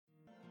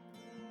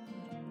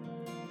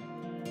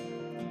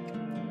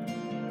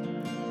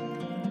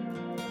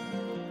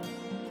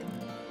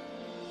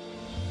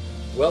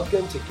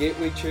Welcome to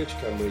Gateway Church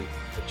Cymru,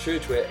 a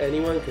church where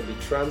anyone can be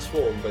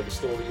transformed by the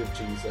story of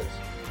Jesus.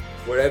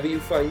 Wherever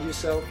you find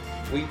yourself,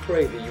 we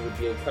pray that you would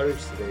be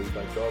encouraged today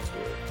by God's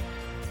word.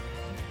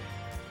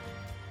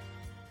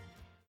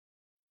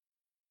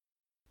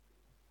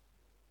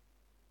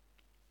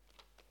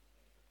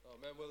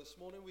 Amen. Well, this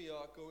morning we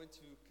are going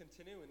to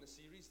continue in the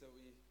series that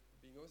we've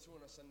been going through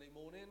on a Sunday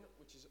morning,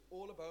 which is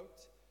all about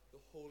the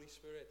Holy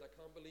Spirit. I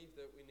can't believe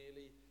that we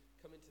nearly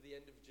come into the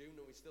end of June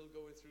and we're still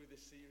going through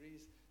this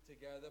series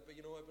together. But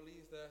I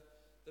believe that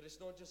it's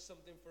not just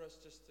something for us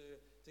just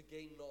to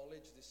gain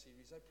knowledge, this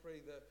series. I pray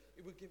that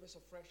it would give us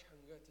a fresh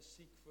hunger to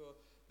seek for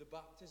the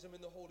baptism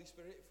in the Holy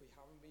Spirit if we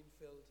haven't been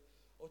filled,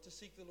 or to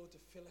seek the Lord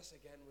to fill us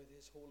again with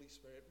his Holy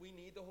Spirit. We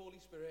need the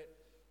Holy Spirit.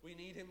 We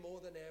need him more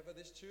than ever.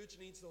 This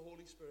church needs the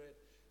Holy Spirit.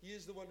 He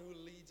is the one who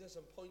leads us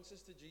and points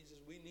us to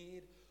Jesus. We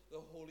need the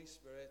Holy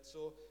Spirit.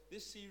 So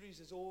this series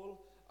is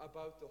all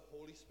about the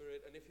Holy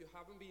Spirit. And if you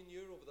haven't been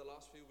here over the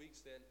last few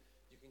weeks, then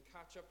you can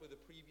catch up with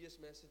the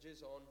previous messages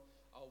on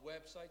our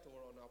website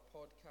or on our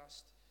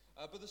podcast.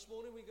 But this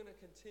morning we're going to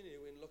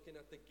continue in looking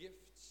at the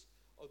gifts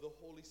of the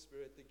Holy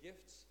Spirit, the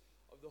gifts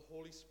of the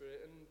Holy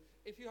Spirit. And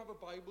if you have a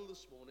Bible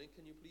this morning,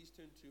 can you please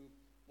turn to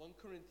 1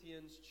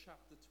 Corinthians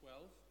chapter 12.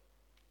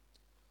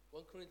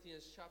 1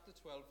 Corinthians chapter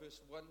 12,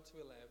 verse 1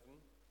 to 11.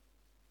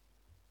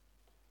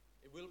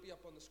 It will be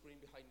up on the screen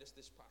behind us,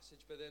 this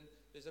passage, but then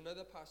there's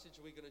another passage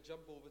we're going to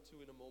jump over to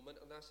in a moment,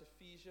 and that's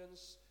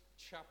Ephesians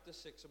chapter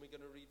 6, and we're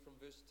going to read from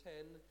verse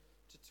 10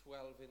 to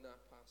 12 in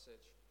that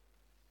passage.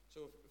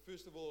 So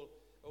first of all,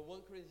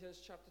 1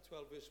 Corinthians chapter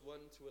 12, verse 1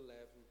 to 11.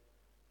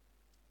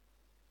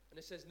 And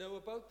it says, "Now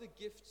about the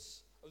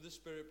gifts of the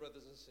Spirit,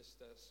 brothers and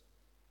sisters,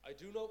 I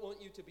do not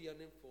want you to be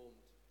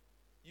uninformed.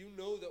 You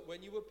know that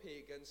when you were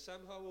pagans,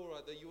 somehow or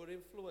other you were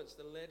influenced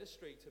and led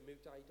astray to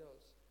mute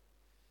idols.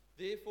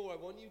 Therefore, I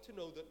want you to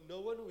know that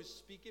no one who is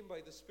speaking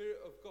by the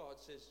Spirit of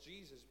God says,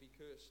 'Jesus be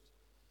cursed.'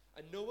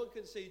 And no one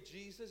can say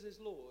Jesus is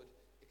Lord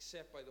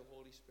except by the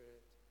Holy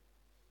Spirit.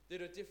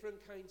 There are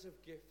different kinds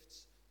of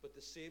gifts, but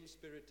the same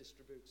Spirit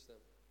distributes them.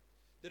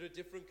 There are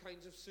different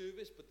kinds of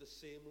service, but the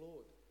same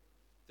Lord.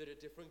 There are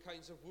different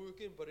kinds of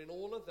working, but in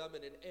all of them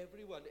and in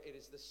every one, it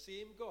is the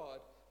same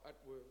God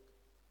at work.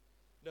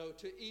 Now,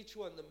 to each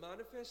one, the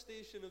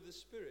manifestation of the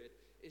Spirit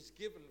is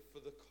given for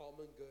the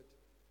common good.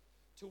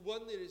 To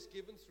one there is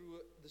given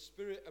through the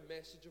Spirit a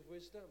message of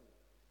wisdom.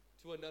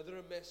 To another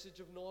a message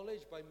of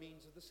knowledge by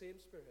means of the same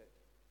Spirit.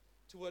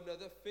 To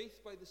another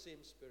faith by the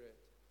same Spirit.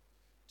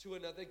 To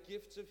another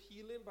gifts of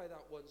healing by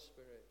that one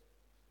Spirit.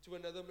 To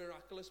another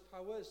miraculous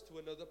powers. To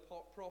another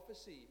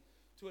prophecy.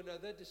 To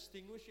another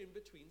distinguishing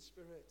between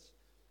spirits.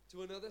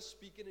 To another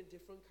speaking in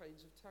different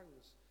kinds of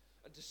tongues.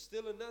 And to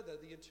still another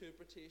the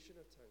interpretation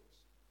of tongues.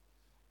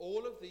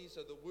 All of these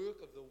are the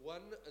work of the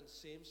one and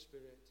same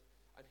Spirit,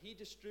 and he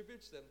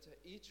distributes them to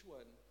each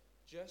one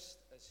just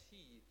as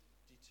he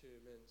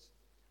determines."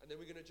 And then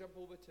we're going to jump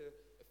over to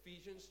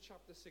Ephesians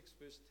chapter 6,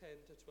 verse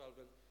 10 to 12.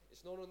 And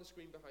it's not on the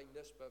screen behind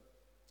us, but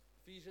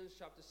Ephesians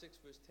chapter 6,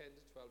 verse 10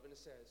 to 12. And it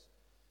says,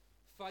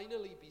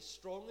 "Finally, be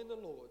strong in the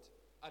Lord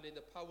and in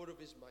the power of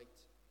his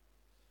might.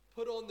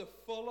 Put on the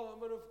full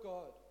armor of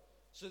God,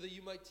 so that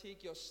you might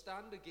take your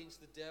stand against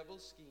the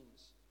devil's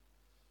schemes.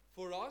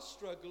 For our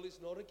struggle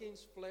is not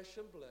against flesh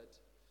and blood,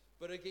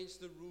 but against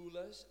the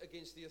rulers,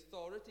 against the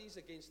authorities,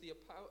 against the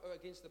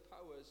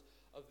powers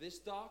of this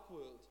dark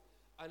world,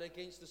 and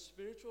against the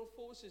spiritual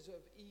forces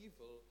of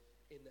evil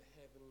in the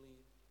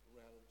heavenly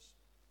realms."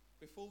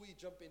 Before we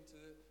jump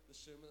into the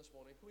sermon this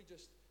morning, can we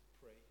just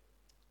pray?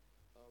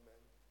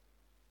 Amen.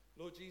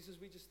 Lord Jesus,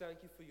 we just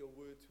thank you for your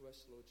word to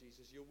us, Lord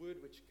Jesus. Your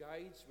word which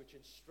guides, which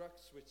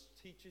instructs, which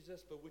teaches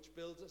us, but which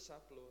builds us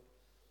up, Lord.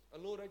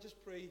 And Lord, I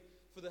just pray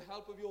for the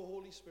help of your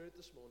Holy Spirit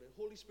this morning.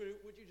 Holy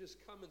Spirit, would you just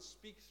come and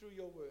speak through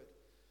your word?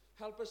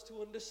 Help us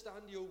to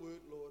understand your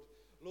word, Lord.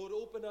 Lord,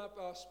 open up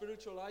our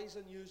spiritual eyes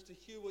and ears to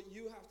hear what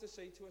you have to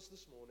say to us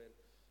this morning.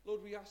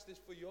 Lord, we ask this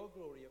for your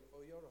glory and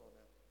for your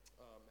honor.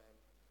 Amen.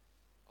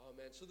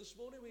 Amen. So this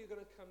morning we are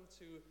going to come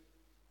to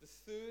the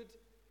third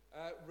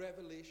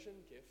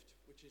revelation gift,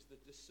 which is the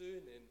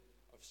discerning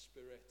of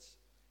spirits.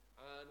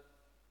 And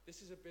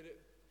this is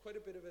quite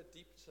a bit of a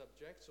deep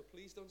subject, so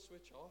please don't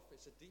switch off.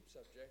 It's a deep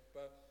subject,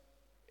 but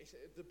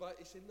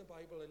it's in the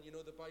Bible, and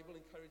the Bible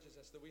encourages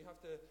us that we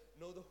have to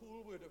know the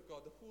whole Word of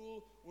God. The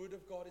whole Word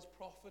of God is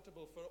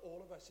profitable for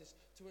all of us. It's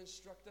to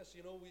instruct us.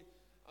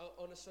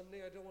 On a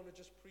Sunday, I don't want to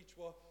just preach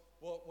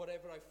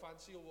whatever I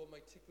fancy or what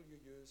might tickle your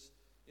ears.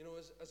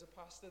 As a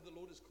pastor, the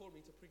Lord has called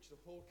me to preach the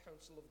whole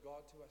counsel of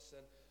God to us,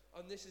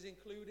 and this is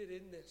included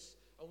in this,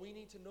 and we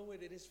need to know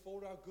it. It is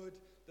for our good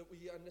that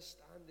we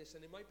understand this,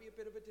 and it might be a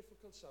bit of a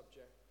difficult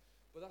subject,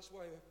 but that's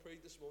why I've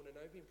prayed this morning.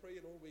 I've been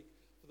praying all week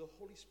for the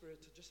Holy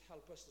Spirit to just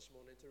help us this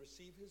morning, to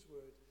receive his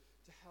word,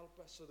 to help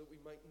us so that we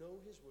might know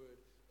his word,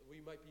 that we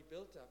might be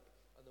built up,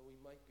 and that we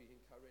might be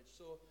encouraged.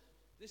 So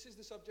this is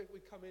the subject we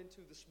come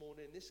into this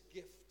morning, this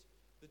gift,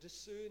 the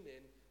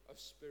discerning of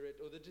spirit,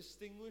 or the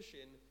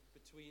distinguishing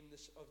between the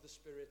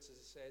spirits, as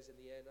it says in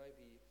the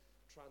NIV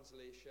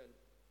translation.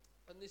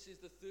 And this is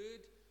the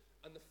third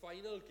And the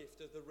final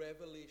gift are the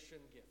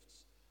revelation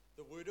gifts.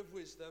 The word of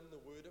wisdom,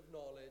 the word of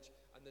knowledge,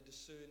 and the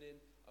discerning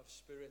of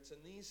spirits. And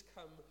these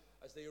come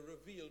as they are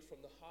revealed from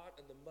the heart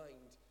and the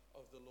mind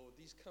of the Lord.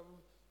 These come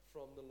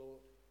from the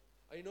Lord.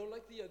 And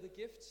like the other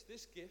gifts,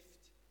 this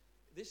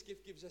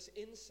gift gives us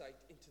insight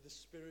into the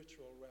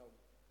spiritual realm.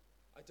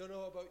 I don't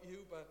know about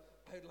you, but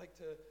I'd like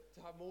to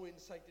have more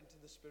insight into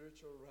the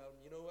spiritual realm.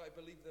 I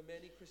believe that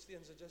many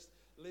Christians are just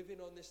living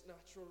on this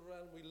natural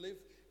realm. We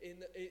live in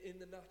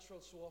the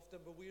natural so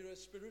often, but we're a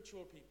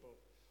spiritual people.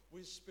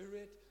 We're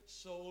spirit,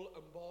 soul,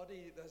 and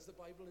body. As the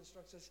Bible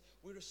instructs us,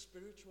 we're a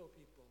spiritual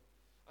people.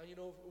 And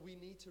we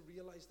need to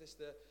realize this,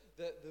 that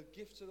the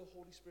gifts of the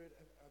Holy Spirit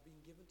are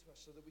being given to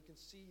us so that we can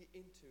see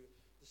into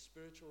the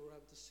spiritual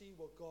realm, to see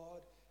what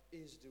God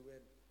is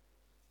doing.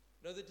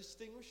 Now, the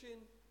distinguishing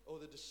or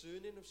the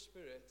discerning of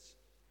spirits,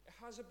 it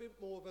has a bit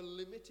more of a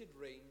limited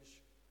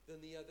range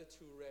than the other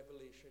two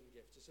revelation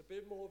gifts. It's a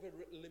bit more of a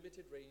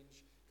limited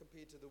range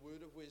compared to the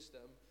word of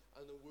wisdom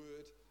and the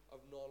word of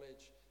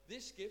knowledge.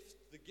 This gift,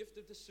 the gift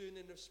of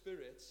discerning of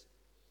spirits,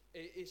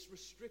 is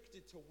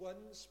restricted to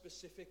one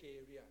specific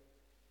area.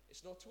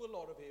 It's not to a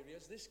lot of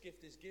areas. This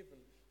gift is given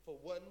for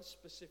one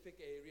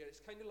specific area. It's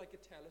kind of like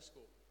a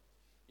telescope.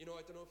 I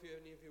don't know if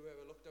any of you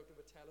ever looked out of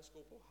a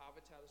telescope or have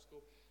a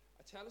telescope.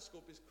 A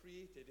telescope is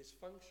created, its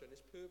function,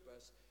 its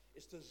purpose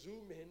is to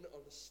zoom in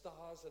on the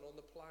stars and on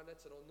the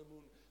planets and on the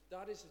moon.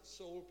 That is its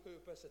sole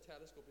purpose, a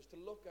telescope, is to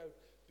look out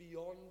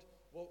beyond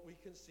what we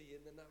can see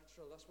in the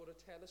natural. That's what a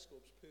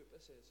telescope's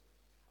purpose is.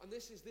 And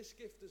this is this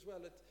gift as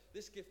well.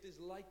 This gift is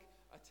like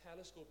a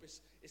telescope.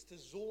 It's to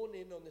zone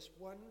in on this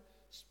one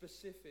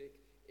specific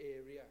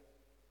area.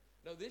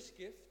 Now this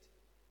gift,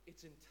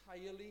 it's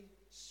entirely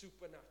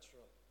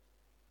supernatural.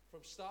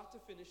 From start to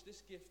finish,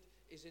 this gift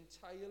is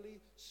entirely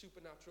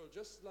supernatural,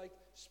 just like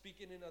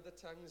speaking in other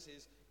tongues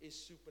is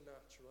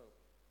supernatural.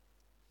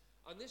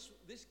 And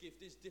this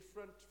gift is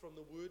different from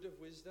the word of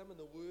wisdom and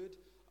the word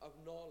of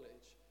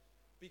knowledge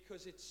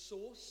because its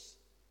source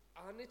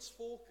and its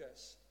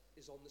focus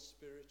is on the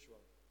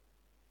spiritual.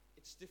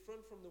 It's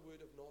different from the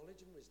word of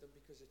knowledge and wisdom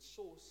because its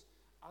source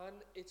and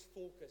its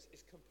focus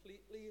is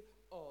completely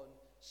on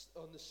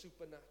the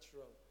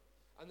supernatural.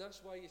 And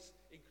that's why it's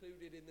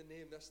included in the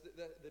name. That's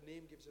the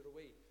name gives it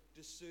away.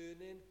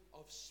 Discerning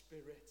of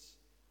spirits.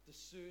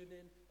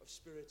 Discerning of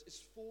spirits. Its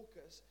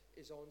focus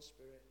is on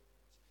spirit.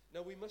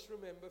 Now we must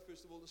remember,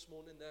 first of all, this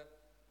morning that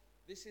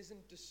this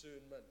isn't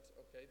discernment,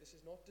 okay? This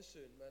is not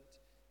discernment.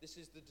 This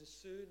is the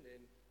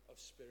discerning of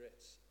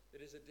spirits.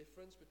 There is a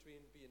difference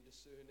between being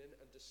discerning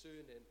and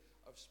discerning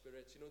of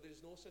spirits. There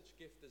is no such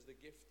gift as the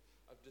gift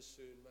of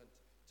discernment,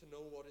 to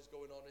know what is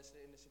going on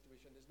in a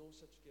situation. There's no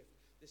such gift.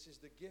 This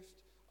is the gift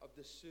of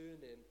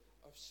discerning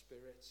of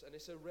spirits, and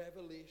it's a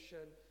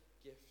revelation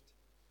gift.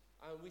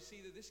 And we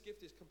see that this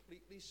gift is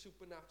completely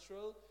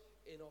supernatural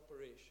in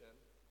operation,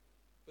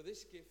 but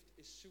this gift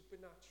is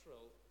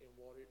supernatural in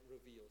what it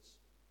reveals.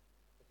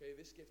 Okay,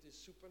 this gift is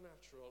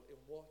supernatural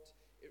in what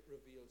it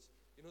reveals.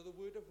 The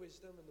word of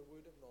wisdom and the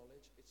word of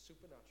knowledge, it's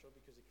supernatural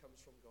because it comes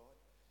from God.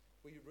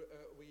 We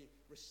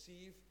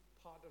receive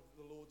part of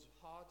the Lord's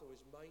heart or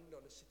his mind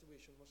on a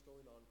situation, what's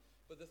going on.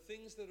 But the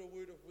things that a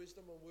word of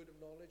wisdom or word of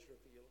knowledge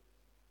reveal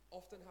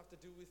often have to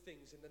do with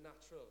things in the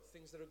natural,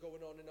 things that are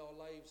going on in our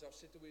lives, our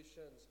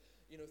situations,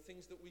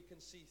 things that we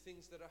can see,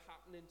 things that are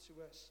happening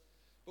to us.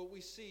 But we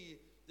see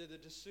that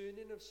the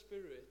discerning of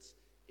spirits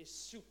is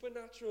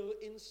supernatural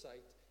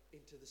insight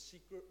into the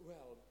secret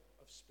realm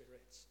of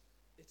spirits.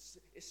 It's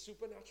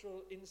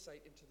supernatural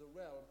insight into the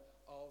realm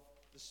of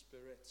the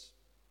spirits.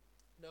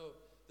 Now,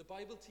 the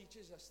Bible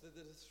teaches us that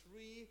there are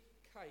three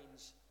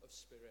kinds of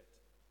spirit.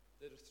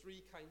 There are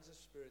three kinds of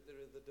spirit. There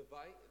is the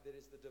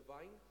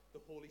divine,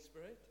 the Holy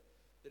Spirit.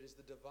 There is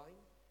the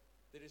divine,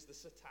 there is the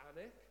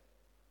satanic,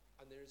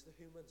 and there is the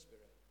human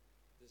spirit.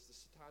 There's the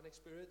satanic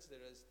spirits,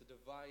 there is the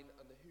divine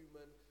and the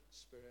human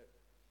spirit.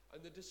 And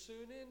the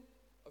discerning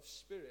of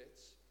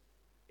spirits,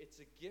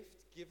 it's a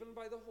gift given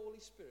by the Holy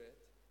Spirit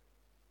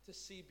to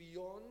see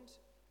beyond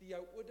the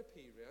outward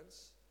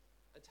appearance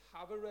and to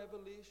have a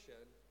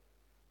revelation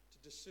to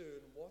discern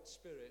what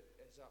spirit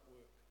is at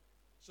work.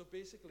 So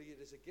basically,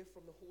 it is a gift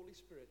from the Holy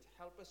Spirit to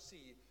help us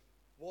see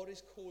what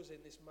is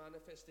causing this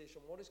manifestation,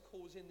 what is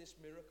causing this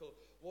miracle,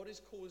 what is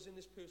causing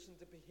this person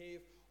to behave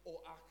or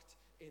act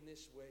in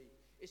this way.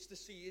 It's to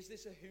see, is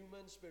this a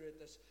human spirit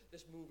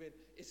that's moving?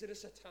 Is it a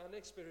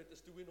satanic spirit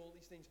that's doing all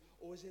these things?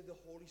 Or is it the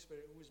Holy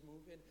Spirit who is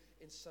moving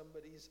in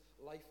somebody's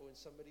life or in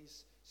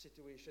somebody's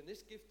situation?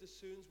 This gift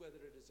discerns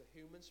whether it is a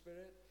human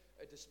spirit,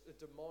 a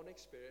demonic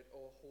spirit,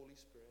 or a Holy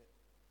Spirit.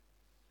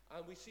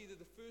 And we see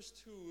that the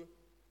first two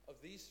of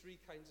these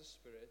three kinds of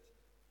spirit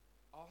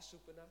are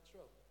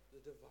supernatural, the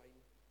divine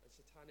and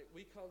satanic.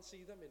 We can't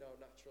see them in our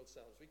natural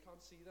selves. We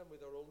can't see them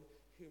with our own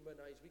human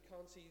eyes. We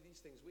can't see these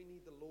things. We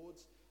need the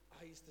Lord's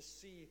eyes to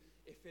see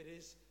if it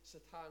is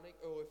satanic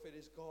or if it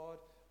is God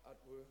at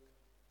work.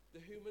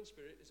 The human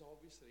spirit is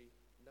obviously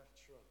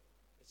natural.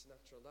 It's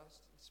natural. That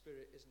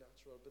spirit is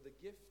natural. But the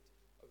gift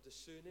of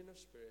discerning of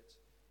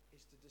spirits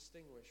is to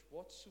distinguish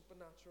what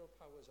supernatural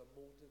powers are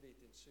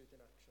motivating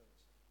certain actions.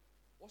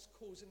 What's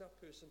causing that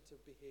person to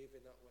behave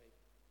in that way?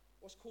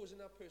 What's causing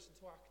that person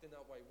to act in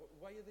that way?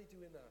 Why are they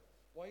doing that?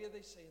 Why are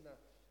they saying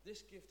that?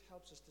 This gift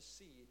helps us to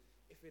see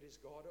if it is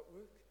God at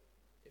work,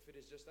 if it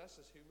is just us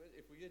as humans,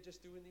 if we are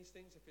just doing these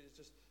things, if it is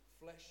just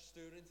flesh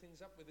stirring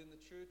things up within the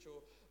church,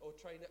 or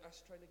trying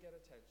to get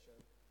attention.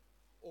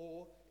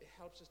 Or it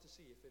helps us to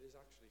see if it is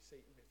actually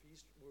Satan, if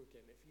he's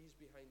working, if he's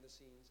behind the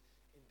scenes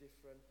in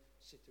different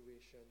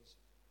situations.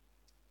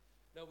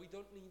 Now, we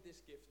don't need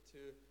this gift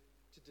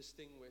to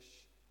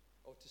distinguish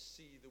or to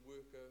see the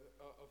work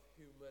of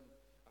human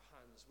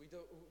hands. We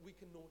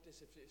can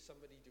notice if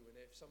somebody doing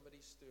it, if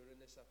somebody's stirring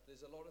this up.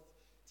 There's a lot of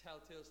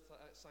telltale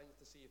signs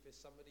to see if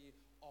it's somebody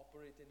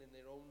operating in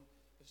their own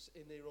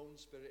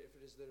spirit, if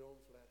it is their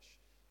own flesh.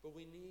 But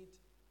we need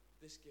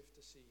this gift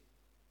to see,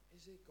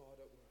 is it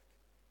God at work?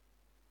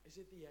 Is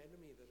it the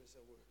enemy that is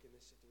at work in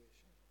this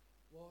situation?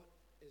 What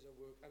is at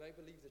work? And I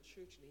believe the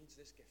church needs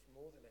this gift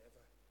more than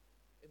ever.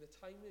 In the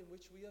time in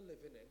which we are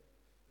living in,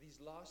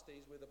 these last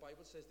days where the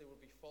Bible says there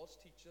will be false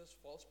teachers,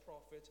 false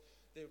prophets,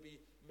 there will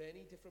be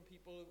many different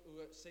people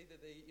who say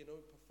that they,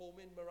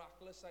 performing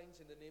miraculous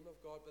signs in the name of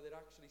God, but they're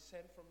actually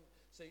sent from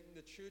Satan.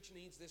 The church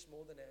needs this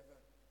more than ever.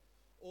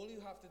 All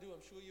you have to do,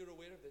 I'm sure you're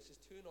aware of this, is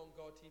turn on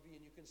God TV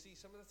and you can see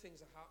some of the things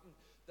that happen.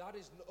 That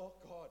is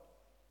not God.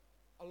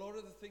 A lot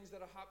of the things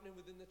that are happening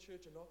within the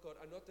church are not God.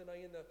 I'm not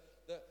denying that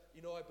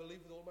I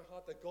believe with all my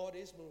heart that God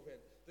is moving,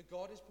 that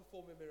God is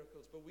performing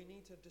miracles, but we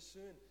need to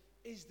discern,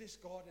 is this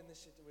God in this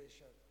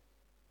situation?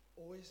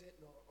 Or is it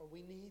not? And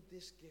we need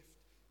this gift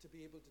to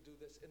be able to do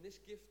this. And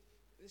this gift,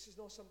 this is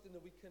not something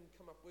that we can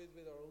come up with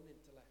our own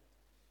intellect.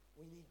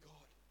 We need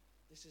God.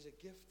 This is a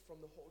gift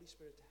from the Holy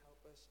Spirit to help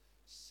us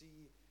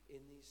see in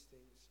these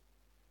things.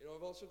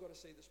 I've also got to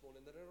say this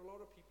morning that there are a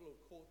lot of people who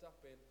are caught up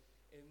in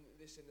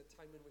the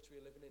time in which we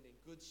are living in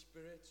good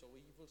spirits or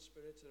evil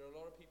spirits. There are a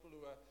lot of people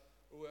who are,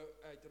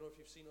 I don't know if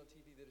you've seen on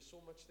TV, there is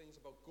so much things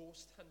about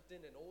ghost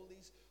hunting and all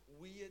these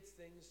weird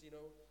things,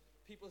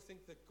 People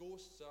think that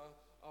ghosts are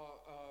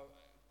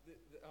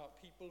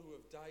people who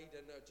have died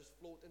and are just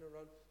floating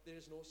around. There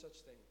is no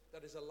such thing.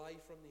 That is a lie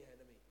from the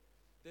enemy.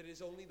 There is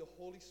only the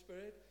Holy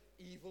Spirit,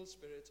 evil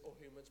spirits, or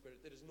human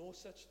spirit. There is no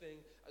such thing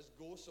as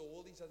ghosts or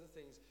all these other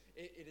things.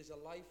 It is a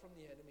lie from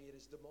the enemy. It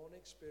is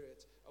demonic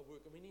spirits at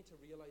work. And we need to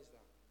realize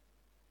that.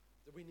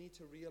 That we need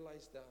to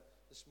realize that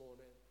this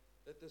morning.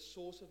 That the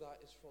source of that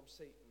is from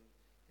Satan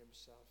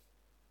himself.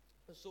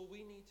 And so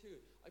we need to,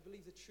 I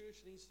believe the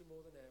church needs to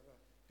more than ever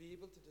be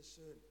able to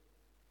discern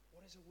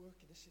what is at work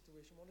in this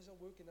situation, what is at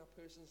work in that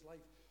person's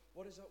life,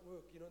 what is at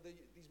work,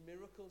 these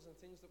miracles and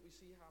things that we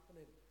see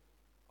happening.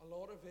 A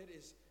lot of it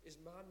is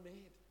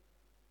man-made.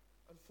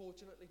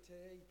 Unfortunately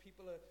today,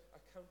 people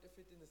are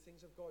counterfeiting the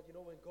things of God.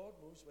 When God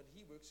moves, when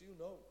he works,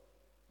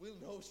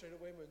 we'll know straight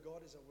away when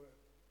God is at work.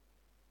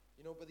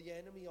 But the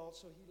enemy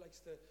also, he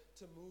likes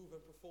to move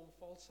and perform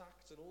false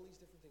acts and all these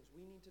different things.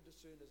 We need to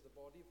discern as the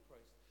body of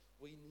Christ.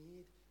 We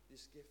need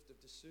this gift of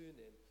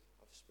discerning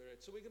of spirit.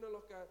 So we're going to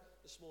look at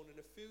this morning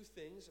a few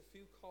things, a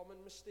few common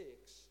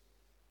mistakes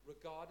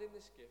regarding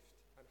this gift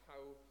and how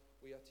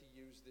we are to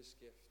use this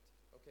gift.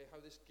 Okay,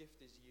 how this gift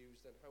is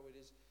used and how it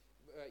is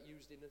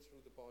used in and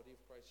through the body of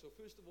Christ. So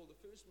first of all,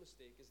 the first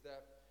mistake is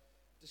that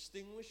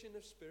distinguishing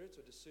of spirits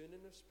or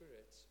discerning of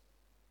spirits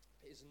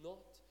is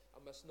not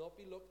and must not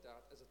be looked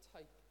at as a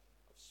type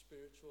of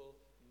spiritual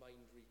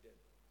mind reading.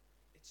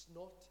 It's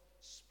not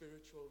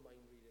spiritual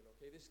mind reading,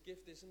 okay? This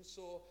gift isn't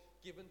so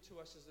given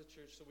to us as the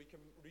church so we can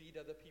read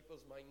other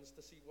people's minds,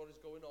 to see what is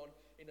going on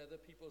in other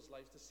people's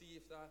lives, to see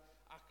if that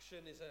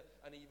action is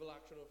an evil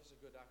action or if it's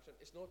a good action.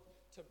 It's not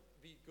to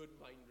be good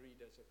mind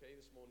readers, okay,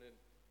 this morning.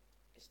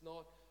 It's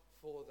not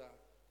for that.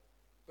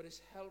 But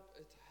it's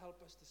to help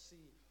us to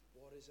see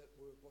what is at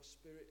work, what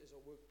spirit is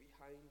at work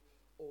behind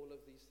all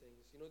of these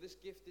things. This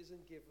gift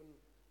isn't given,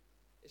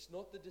 it's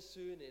not the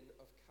discerning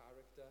of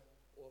character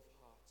or of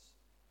hearts,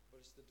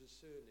 but it's the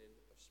discerning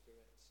of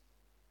spirits.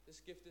 This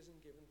gift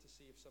isn't given to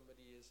see if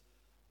somebody is,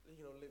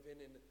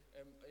 living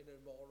in a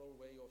moral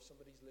way or if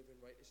somebody's living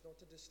right. It's not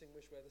to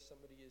distinguish whether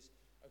somebody has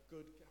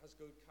good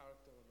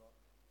character or not.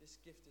 This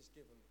gift is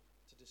given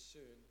to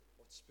discern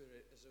what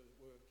spirit is at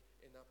work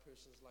in that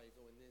person's life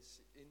or in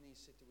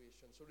these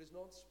situations. So it is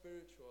not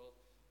spiritual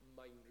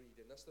mind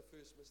reading. That's the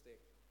first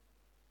mistake.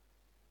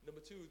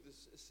 Number two,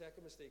 the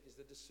second mistake is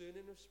the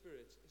discerning of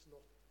spirits is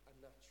not a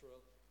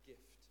natural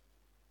gift.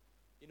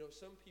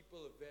 Some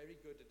people are very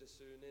good at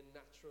discerning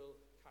natural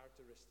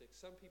characteristics.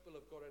 Some people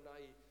have got an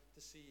eye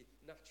to see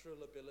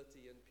natural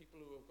ability, and people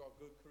who have got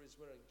good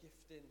charisma and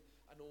gifting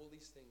and all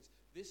these things.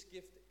 This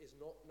gift is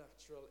not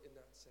natural in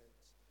that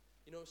sense.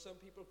 Some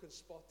people can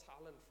spot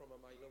talent from a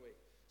mile away.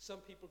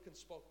 Some people can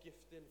spot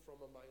gifting from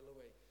a mile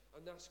away.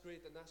 And that's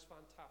great and that's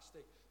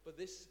fantastic. But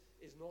this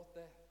is not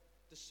there.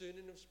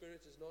 Discerning of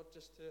spirits is not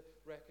just to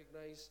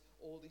recognize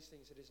all these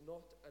things. It is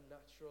not a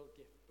natural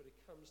gift, but it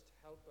comes to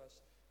help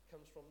us,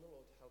 comes from the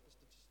Lord to help us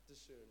to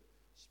discern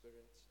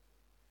spirits.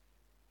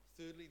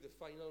 Thirdly, the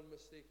final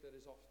mistake that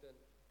is often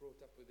brought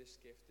up with this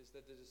gift is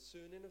that the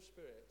discerning of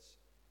spirits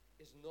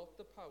is not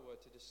the power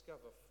to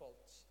discover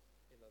faults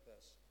in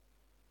others.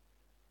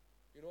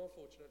 You know,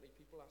 unfortunately,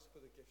 people ask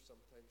for the gift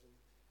sometimes, and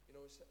you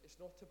know, it's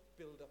not to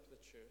build up the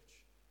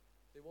church.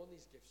 They want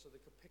these gifts so they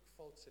can pick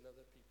faults in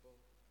other people.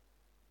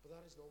 But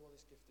that is not what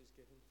this gift is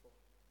given for.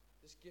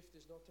 This gift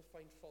is not to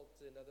find fault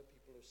in other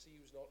people or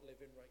see who's not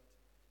living right.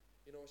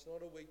 You know, it's not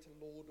a way to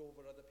lord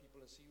over other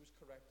people and see who's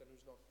correct and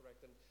who's not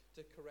correct, and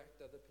to correct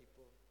other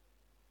people.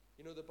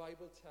 You know, the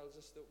Bible tells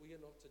us that we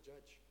are not to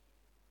judge.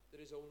 There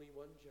is only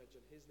one judge,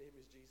 and his name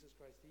is Jesus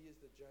Christ. He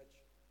is the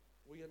judge.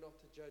 We are not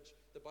to judge.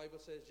 The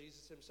Bible says,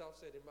 Jesus himself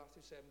said in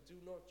Matthew 7,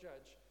 do not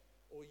judge,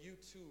 or you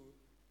too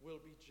will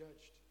be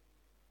judged.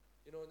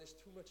 You know, and there's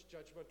too much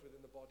judgment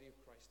within the body of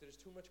Christ. There is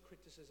too much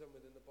criticism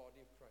within the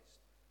body of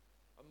Christ.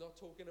 I'm not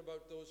talking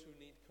about those who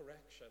need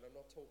correction. I'm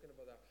not talking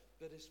about that.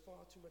 But there's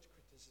far too much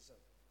criticism.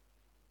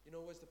 You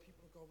know, as the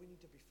people of God, we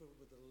need to be filled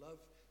with the love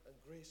and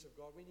grace of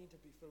God. We need to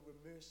be filled with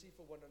mercy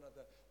for one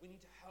another. We need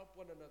to help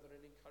one another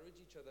and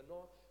encourage each other,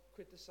 not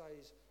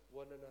criticize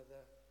one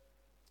another.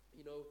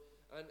 You know,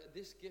 and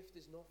this gift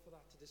is not for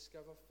that, to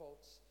discover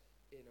faults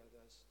in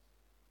others.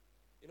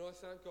 You know, I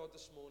thank God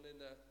this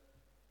morning that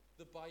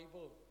the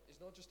Bible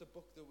is not just a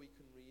book that we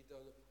can read,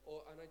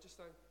 and I just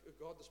thank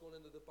God this morning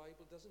that the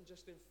Bible doesn't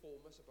just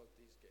inform us about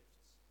these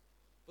gifts,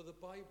 but the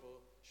Bible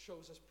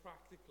shows us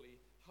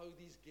practically how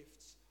these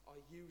gifts are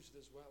used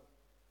as well.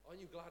 Aren't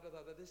you glad of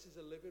that? That this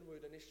is a living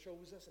word, and it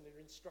shows us and it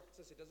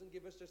instructs us. It doesn't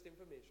give us just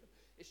information.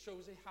 It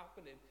shows it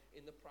happening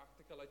in the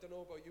practical. I don't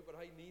know about you, but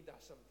I need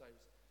that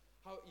sometimes.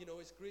 How, you know,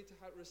 it's great to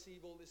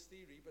receive all this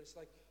theory, but it's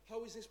like,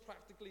 how is this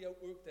practically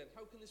outworked then?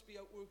 How can this be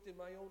outworked in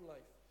my own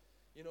life?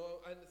 You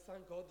know, and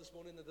thank God this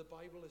morning that the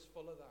Bible is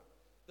full of that.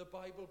 The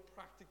Bible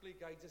practically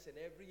guides us in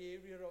every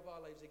area of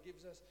our lives. It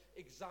gives us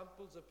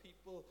examples of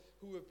people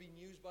who have been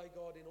used by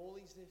God in all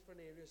these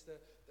different areas that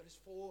is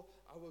for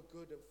our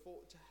good and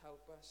to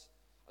help us.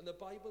 And the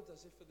Bible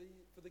does it for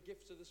the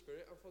gifts of the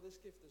Spirit and for this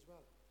gift as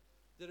well.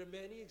 There are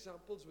many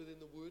examples within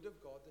the Word of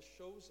God that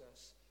shows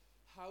us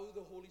how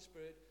the Holy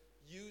Spirit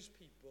used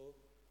people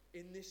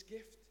in this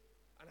gift,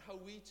 and how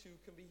we too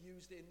can be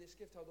used in this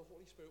gift, how the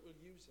Holy Spirit will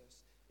use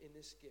us in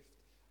this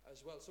gift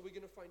as well. So we're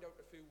going to find out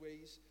a few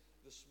ways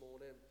this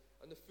morning.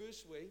 And the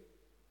first way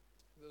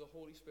that the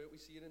Holy Spirit, we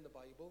see it in the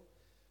Bible,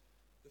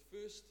 the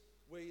first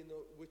way in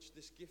which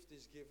this gift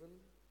is given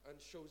and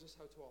shows us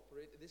how to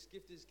operate, this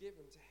gift is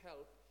given to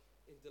help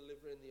in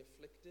delivering the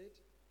afflicted,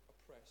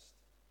 oppressed,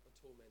 and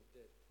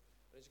tormented.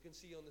 And as you can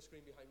see on the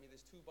screen behind me,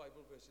 there's two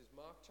Bible verses,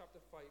 Mark chapter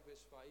 5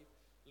 verse 5,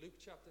 Luke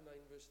chapter 9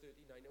 verse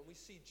 39, and we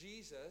see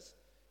Jesus,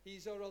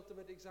 he's our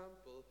ultimate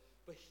example,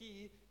 but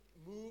he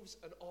moves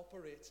and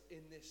operates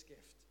in this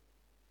gift.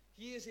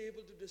 He is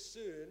able to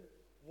discern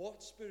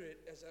what spirit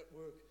is at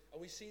work.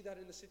 And we see that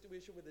in the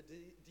situation with the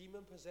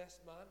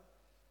demon-possessed man.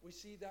 We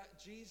see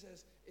that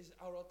Jesus is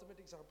our ultimate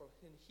example,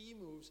 and he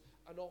moves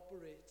and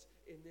operates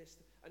in this.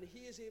 And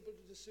he is able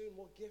to discern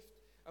what gift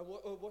and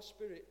what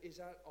spirit is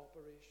at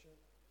operation.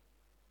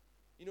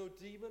 You know,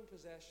 demon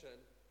possession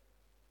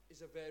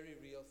is a very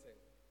real thing.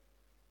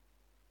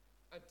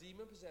 And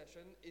demon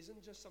possession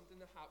isn't just something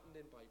that happened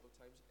in Bible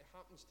times. It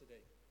happens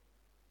today.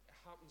 It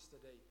happens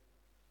today.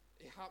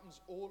 It happens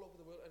all over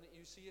the world, and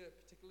you see it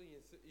particularly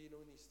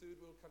in these third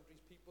world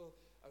countries. People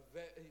are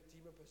very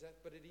demon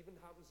possessed, but it even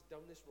happens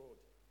down this road.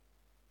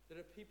 There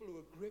are people who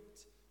are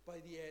gripped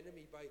by the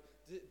enemy, by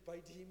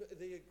demon.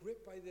 They are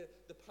gripped by the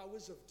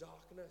powers of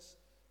darkness.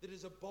 There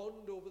is a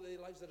bond over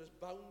their lives that has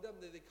bound them,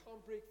 that they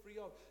can't break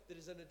free of. There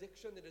is an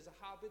addiction, there is a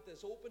habit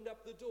that's opened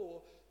up the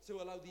door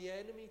to allow the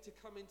enemy to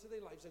come into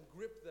their lives and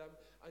grip them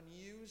and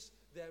use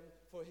them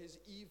for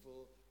his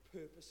evil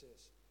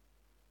purposes.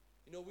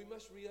 You know, we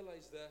must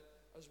realize that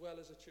as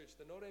well as a church,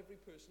 that not every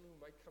person who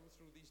might come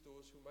through these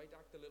doors, who might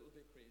act a little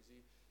bit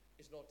crazy,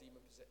 is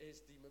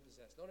demon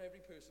possessed. Not every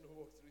person who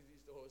walks through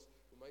these doors,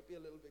 who might be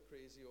a little bit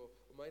crazy or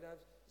who might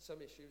have some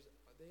issues,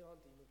 they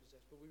aren't demon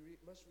possessed. But we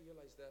must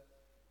realize that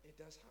it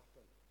does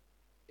happen.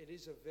 It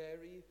is a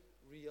very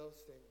real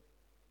thing.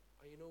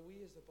 And you know, we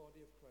as the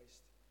body of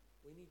Christ,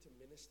 we need to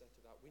minister to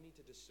that. We need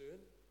to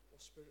discern what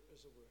spirit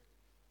is at work.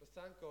 But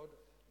thank God,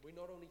 we're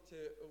not only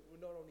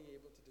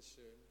able to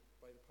discern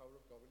by the power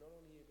of God, we're not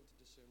only able to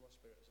discern what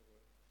spirit is at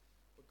work,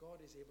 but God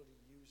is able to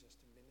use us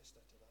to minister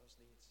to those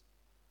needs,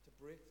 to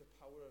break the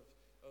power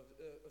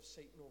of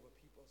Satan over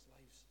people's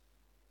lives.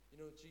 You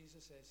know,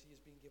 Jesus says he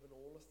has been given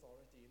all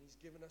authority, and he's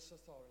given us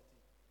authority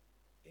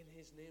in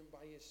his name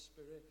by his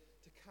Spirit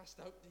to cast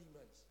out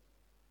demons,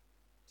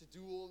 to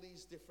do all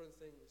these different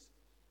things.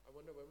 I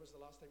wonder, when was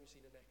the last time you've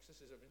seen an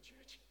exorcism in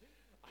church?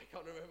 I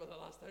can't remember the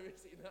last time we've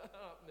seen that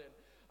happening.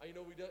 I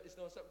know it's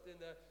not something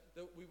that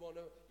we want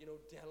to,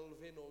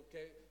 delve in or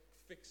get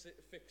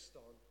fixed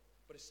on,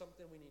 but it's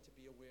something we need to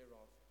be aware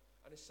of.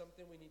 And it's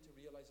something we need to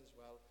realize as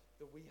well,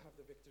 that we have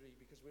the victory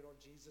because we're on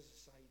Jesus'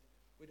 side.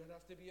 We don't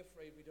have to be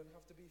afraid, we don't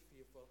have to be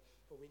fearful,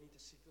 but we need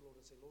to seek the Lord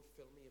and say, Lord,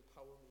 fill me,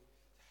 empower me,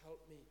 help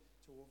me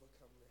to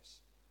overcome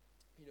this.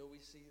 You know, we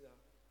see that.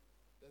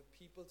 The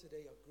people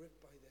today are gripped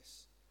by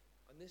this.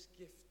 And this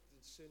gift, the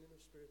discerning of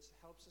spirits,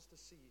 helps us to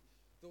see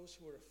those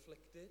who are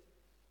afflicted,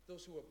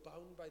 those who are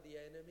bound by the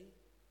enemy,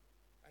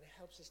 and it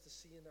helps us to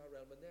see in that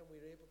realm. And then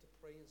we're able to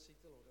pray and seek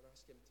the Lord and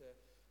ask him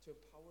to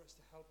empower us,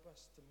 to help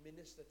us, to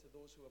minister to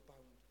those who are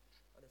bound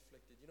and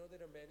afflicted. You know,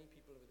 there are many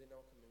people within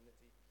our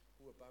community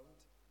who are bound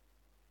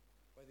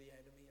by the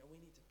enemy, and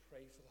we need to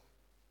pray for that.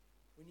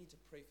 We need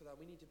to pray for that.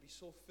 We need to be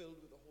so filled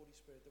with the Holy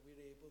Spirit that we're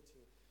able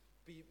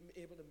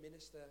to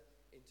minister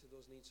into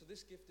those needs. So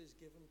this gift is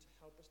given to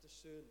help us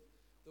discern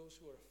those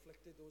who are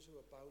afflicted, those who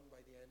are bound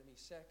by the enemy.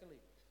 Secondly,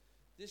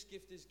 this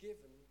gift is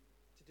given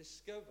to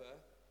discover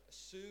a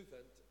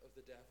servant of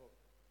the devil.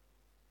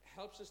 It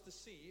helps us to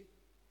see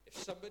if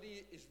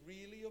somebody is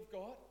really of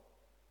God,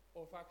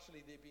 or if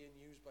actually they're being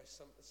used by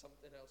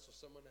something else or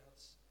someone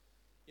else.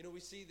 You know,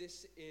 we see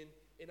this in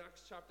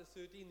Acts chapter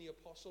 13, the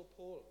Apostle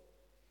Paul.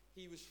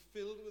 He was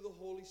filled with the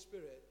Holy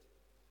Spirit,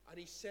 and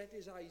he set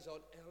his eyes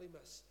on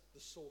Elymas, the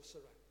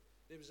sorcerer.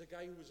 There was a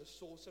guy who was a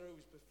sorcerer who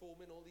was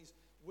performing all these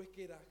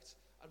wicked acts.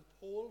 And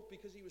Paul,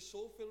 because he was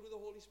so filled with the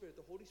Holy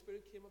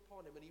Spirit came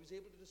upon him, and he was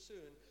able to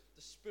discern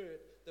the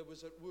spirit that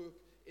was at work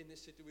in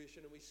this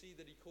situation. And we see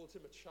that he called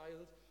him a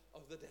child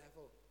of the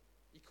devil.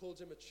 He called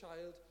him a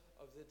child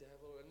of the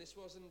devil. And this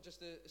wasn't just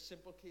a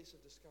simple case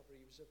of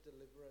discovery, it was of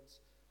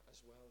deliverance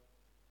as well.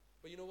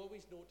 But you know what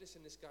we notice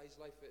in this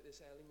guy's life, this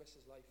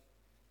Elymas' life,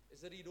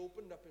 is that he'd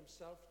opened up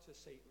himself to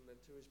Satan and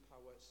to his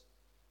powers.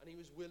 And he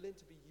was willing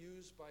to be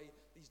used by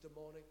these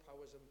demonic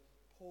powers. And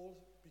Paul,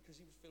 because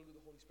he was filled with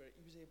the Holy Spirit,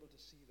 he was able to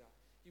see that.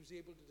 He was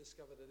able to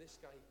discover that this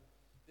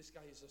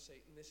guy is of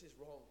Satan. This is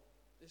wrong.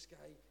 This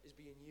guy is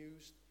being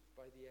used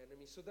by the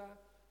enemy. So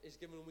that is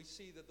given, and we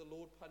see that the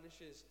Lord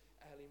punishes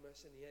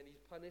Elymas in the end.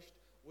 He's punished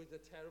with the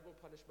terrible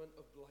punishment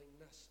of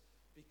blindness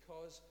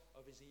because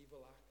of his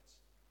evil acts.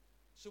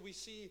 So we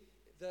see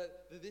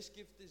that this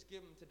gift is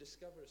given to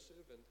discover a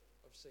servant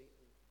of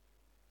Satan.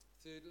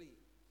 Thirdly,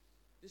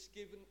 this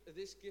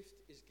gift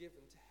is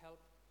given to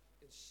help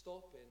in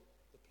stopping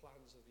the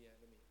plans of the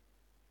enemy.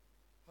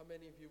 How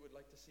many of you would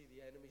like to see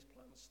the enemy's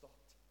plans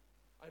stopped?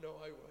 I know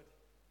I would.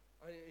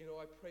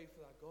 I pray for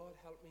that. God,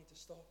 help me to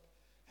stop.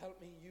 Help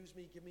me, use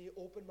me,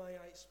 open my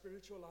eyes,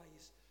 spiritual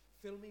eyes.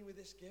 Fill me with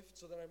this gift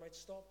so that I might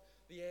stop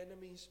the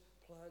enemy's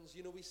plans.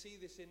 You know, we see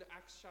this in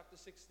Acts chapter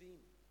 16.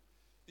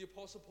 The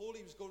Apostle Paul,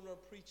 he was going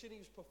around preaching, he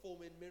was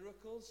performing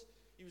miracles,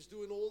 he was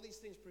doing all these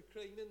things,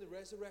 proclaiming the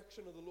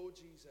resurrection of the Lord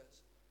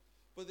Jesus.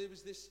 But there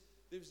was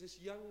this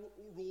young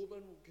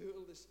Roman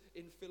girl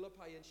in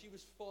Philippi, and she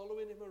was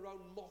following him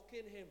around,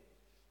 mocking him,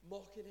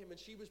 and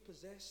she was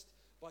possessed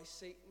by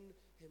Satan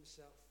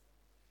himself.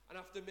 And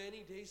after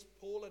many days,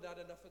 Paul had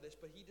had enough of this,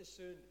 but he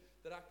discerned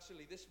that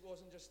actually this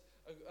wasn't just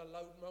a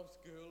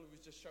loudmouth girl who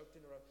was just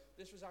shouting around.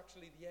 This was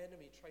actually the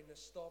enemy trying to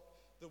stop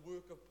the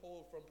work of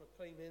Paul from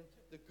proclaiming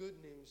the good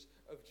news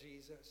of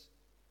Jesus.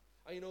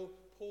 And you know,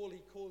 Paul,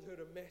 he called her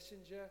a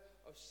messenger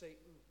of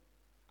Satan.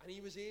 And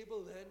he was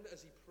able then,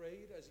 as he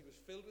prayed, as he was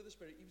filled with the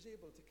Spirit, he was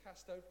able to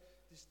cast out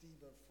this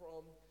demon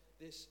from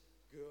this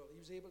girl. He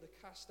was able to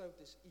cast out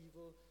this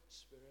evil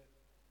spirit.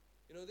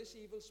 You know, this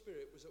evil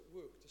spirit was at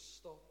work to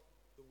stop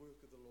the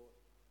work of the Lord.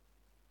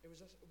 It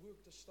was at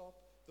work to stop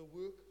the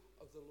work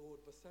of the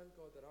Lord. But thank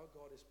God that our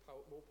God is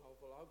more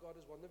powerful. Our God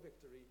has won the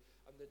victory.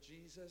 And that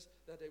Jesus,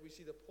 that day we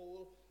see that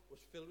Paul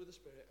was filled with the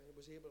Spirit and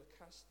was able to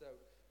cast out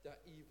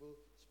that evil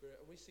spirit.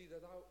 And we see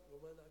that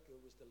woman, that girl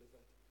was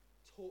delivered.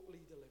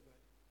 Totally delivered.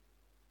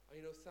 And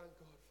you know, thank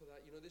God for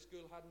that. You know, this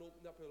girl hadn't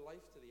opened up her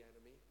life to the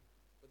enemy,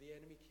 but the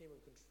enemy came and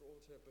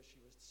controlled her, but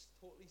she was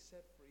totally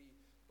set free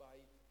by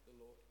the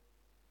Lord.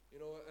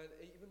 You know, and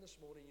even this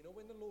morning, you know,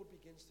 when the Lord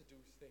begins to do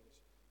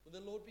things, when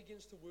the Lord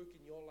begins to work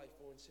in your life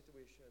or in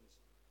situations,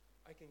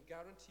 I can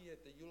guarantee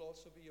it that you'll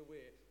also be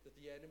aware that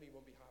the enemy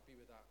won't be happy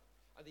with that.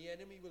 And the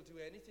enemy will do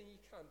anything he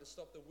can to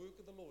stop the work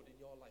of the Lord in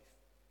your life.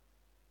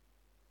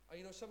 And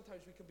you know,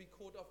 sometimes we can be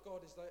caught off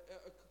guard.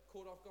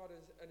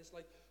 And it's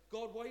like,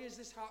 God, why is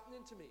this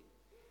happening to me?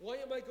 Why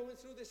am I going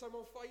through this? I'm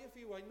on fire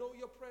for you. I know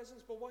your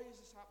presence, but why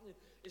is this happening?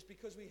 It's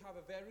because we have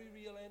a very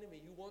real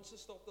enemy who wants to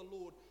stop the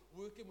Lord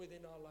working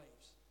within our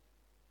lives.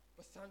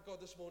 But thank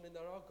God this morning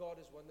that our God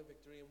has won the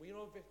victory, and we're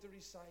on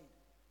victory's side.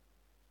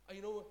 And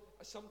you know,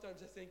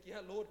 sometimes I think,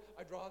 yeah, Lord,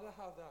 I'd rather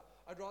have that.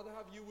 I'd rather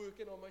have you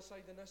working on my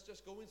side than us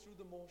just going through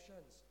the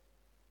motions.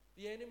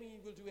 The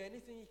enemy will do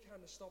anything he can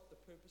to stop the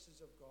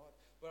purposes of God.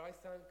 But I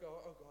thank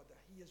God, oh God, that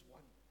he has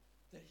won,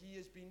 that he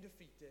has been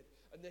defeated,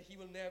 and that he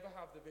will never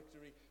have the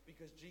victory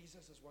because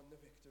Jesus has won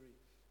the victory.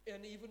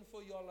 And even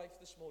for your life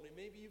this morning,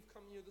 maybe you've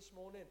come here this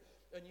morning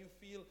and you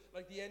feel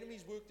like the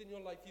enemy's worked in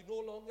your life. You no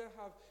longer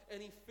have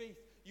any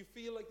faith. You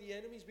feel like the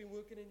enemy's been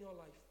working in your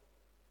life.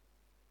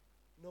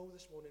 Know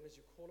this morning, as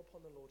you call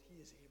upon the Lord, he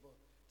is able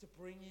to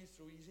bring you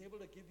through. He's able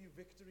to give you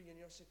victory in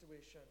your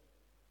situation.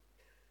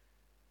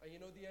 And you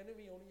know, the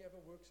enemy only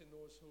ever works in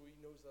those who he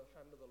knows the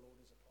hand of the Lord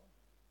is upon.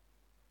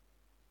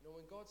 You know,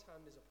 when God's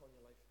hand is upon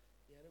your life,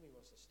 the enemy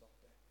wants to stop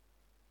it.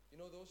 You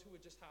know, those who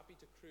are just happy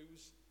to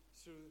cruise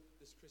through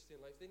this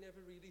Christian life, they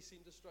never really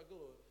seem to struggle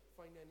or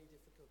find any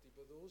difficulty.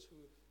 But those who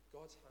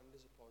God's hand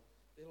is upon.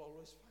 They'll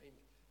always find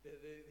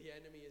the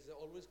enemy is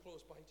always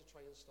close by to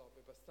try and stop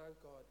it. But thank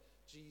God,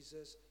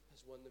 Jesus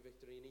has won the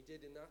victory. And he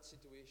did in that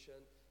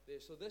situation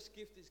there. So this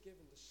gift is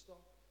given to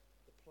stop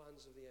the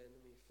plans of the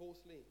enemy.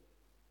 Fourthly,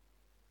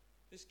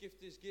 this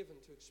gift is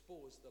given to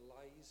expose the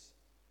lies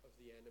of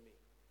the enemy.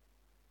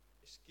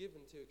 It's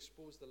given to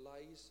expose the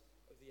lies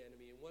of the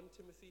enemy. In 1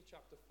 Timothy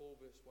chapter 4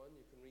 verse 1,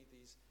 you can read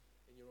these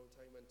in your own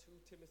time, and 2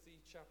 Timothy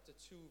chapter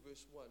 2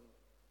 verse 1,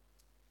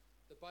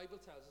 the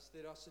Bible tells us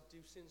there are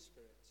seducing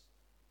spirits.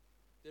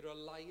 There are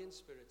lying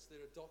spirits.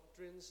 There are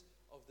doctrines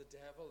of the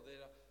devil.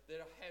 There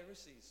are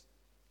heresies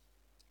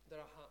that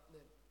are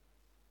happening.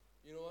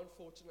 You know,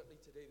 unfortunately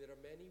today there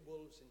are many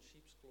wolves in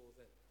sheep's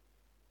clothing.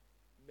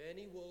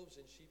 Many wolves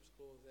in sheep's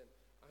clothing.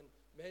 And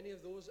many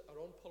of those are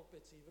on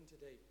pulpits even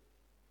today,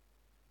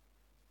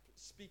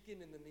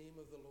 speaking in the name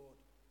of the Lord,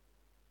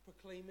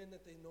 proclaiming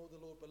that they know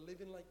the Lord, but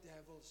living like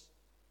devils,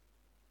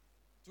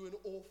 doing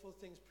awful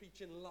things,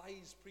 preaching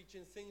lies,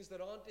 preaching things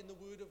that aren't in the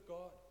Word of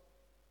God.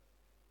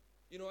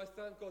 You know, I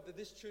thank God that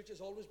this church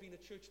has always been a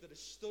church that has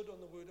stood on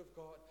the Word of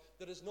God,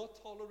 that has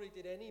not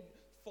tolerated any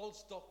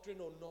false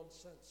doctrine or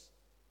nonsense.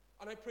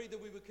 And I pray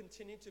that we will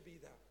continue to be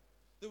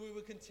that we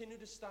will continue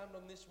to stand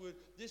on this Word.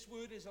 This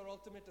Word is our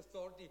ultimate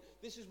authority.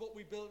 This is what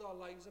we build our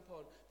lives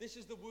upon. This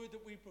is the Word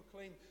that we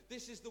proclaim.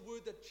 This is the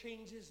Word that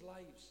changes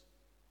lives.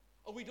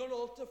 And we don't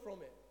alter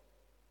from it.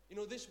 You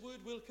know, this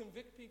Word will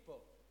convict people.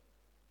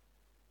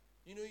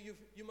 You know,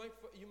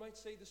 you might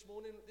say this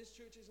morning, this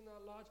church isn't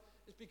that large.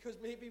 It's because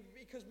maybe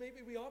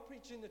we are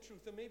preaching the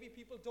truth, and maybe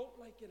people don't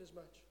like it as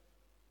much.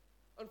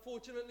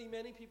 Unfortunately,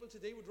 many people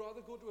today would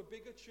rather go to a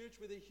bigger church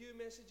where they hear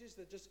messages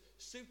that just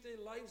suit their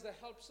lives, that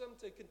helps them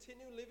to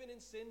continue living in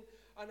sin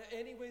and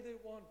any way they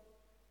want.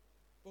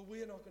 But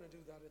we're not going to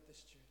do that at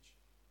this church.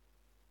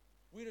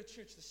 We're a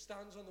church that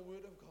stands on the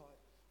Word of God.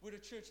 We're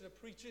a church that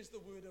preaches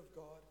the Word of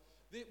God.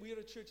 We're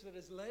a church that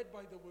is led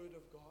by the Word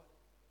of God.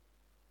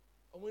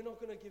 And we're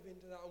not going to give in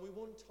to that, and we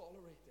won't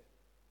tolerate it.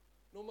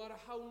 No matter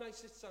how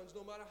nice it sounds,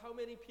 no matter how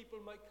many people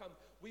might come,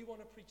 we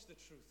want to preach the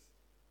truth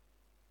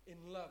in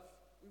love.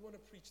 We want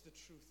to preach the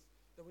truth,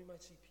 that we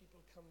might see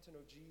people come to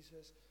know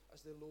Jesus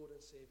as their Lord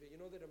and Savior.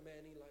 You know, there are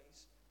many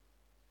lies.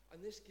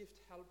 And this gift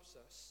helps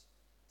us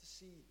to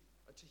see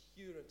and to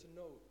hear and to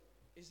know,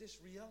 is this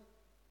real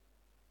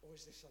or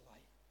is this a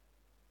lie?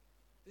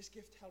 This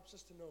gift helps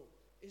us to know,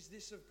 is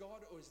this of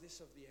God or is this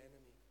of the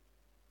enemy?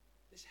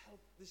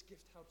 This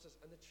gift helps us,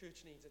 and the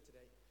church needs it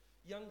today.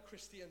 Young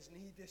Christians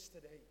need this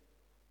today.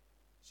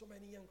 So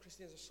many young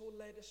Christians are so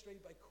led astray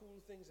by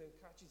cool things and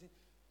catchy things.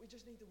 We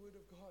just need the Word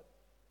of God.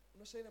 I'm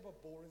not saying about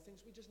boring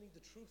things. We just need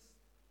the truth.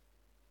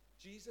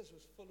 Jesus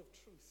was full of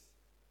truth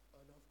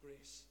and of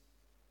grace.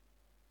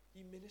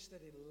 He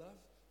ministered in love,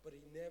 but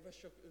he never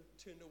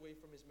turned away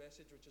from his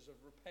message, which is of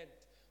repent.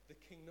 The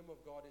kingdom of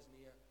God is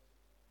near.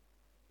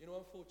 You know,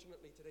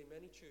 unfortunately today,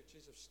 many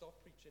churches have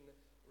stopped preaching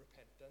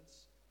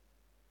repentance.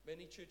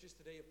 Many churches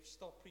today have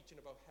stopped preaching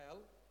about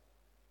hell.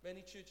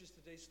 Many churches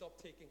today stop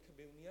taking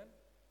communion.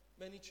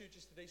 Many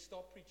churches today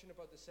stop preaching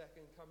about the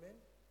second coming.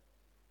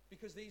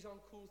 Because these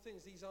aren't cool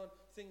things. These aren't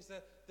things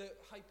that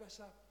hype us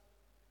up.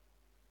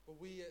 But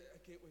we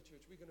at Gateway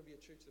Church, we're going to be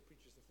a church that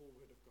preaches the full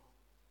Word of God.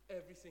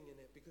 Everything in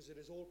it, because it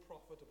is all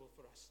profitable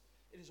for us.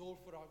 It is all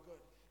for our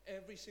good.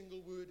 Every single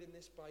word in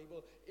this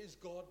Bible is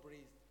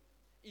God-breathed.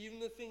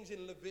 Even the things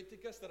in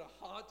Leviticus that are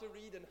hard to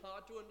read and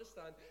hard to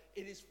understand,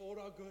 it is for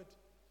our good.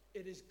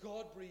 It is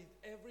God-breathed.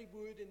 Every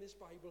word in this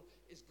Bible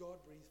is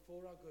God-breathed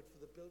for our good, for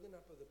the building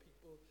up of the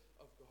people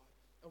of God.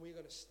 And we're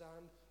going to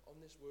stand on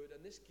this word. And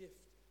this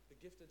gift, the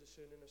gift of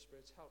discerning of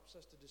spirits, helps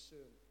us to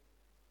discern,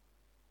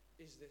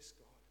 is this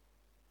God?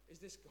 Is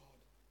this God?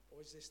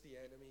 Or is this the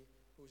enemy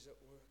who's at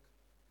work?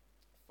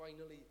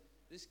 Finally,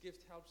 this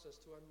gift helps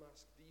us to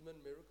unmask demon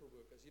miracle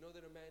workers. You know,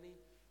 there are many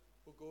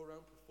who go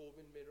around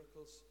performing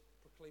miracles,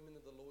 proclaiming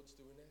that the Lord's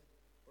doing it,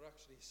 but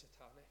actually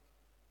satanic.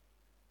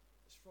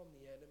 It's from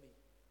the enemy.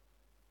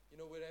 You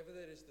know, wherever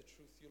there is the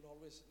truth, you'll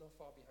always, not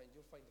far behind,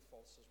 you'll find the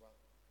false as well.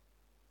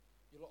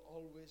 You'll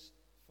always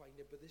find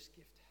it, but this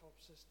gift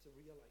helps us to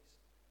realize,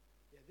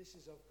 yeah, this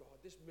is of God.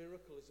 This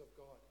miracle is of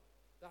God.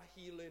 That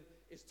healing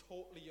is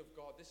totally of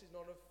God. This is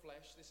not of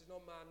flesh. This is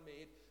not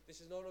man-made.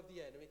 This is not of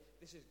the enemy.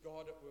 This is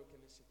God at work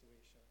in this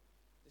situation.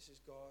 This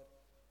is God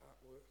at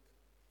work.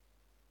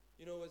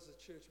 You know, as a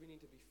church, we need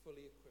to be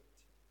fully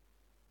equipped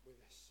with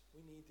this.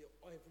 We need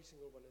every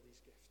single one of these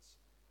gifts,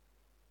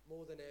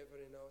 more than ever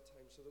in our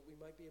time, so that we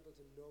might be able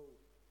to know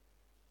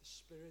the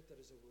Spirit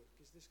that is at work.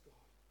 Is this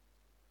God?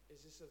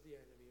 Is this of the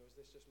enemy, or is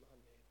this just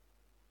man-made?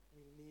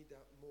 We need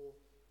that more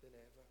than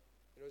ever.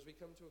 You know, as we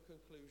come to a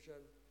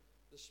conclusion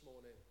this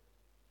morning,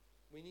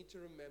 we need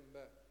to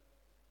remember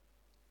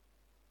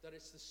that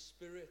it's the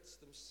spirits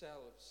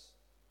themselves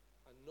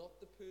and not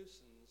the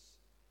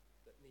persons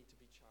that need to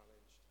be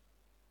challenged.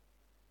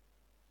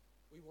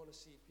 We want to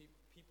see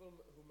people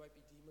who might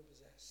be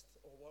demon-possessed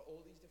or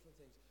all these different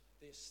things.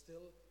 They're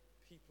still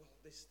people.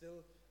 They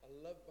still are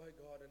loved by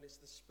God, and it's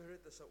the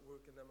Spirit that's at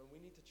work in them. And we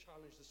need to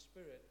challenge the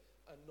Spirit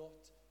and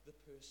not the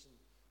person.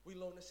 We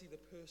long to see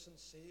the person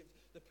saved,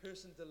 the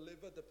person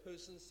delivered, the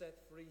person set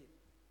free.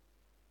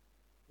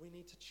 We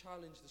need to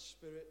challenge the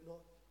Spirit,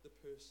 not the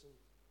person.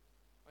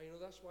 And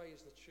that's why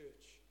as the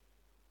church,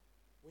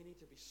 we need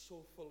to be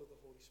so full of the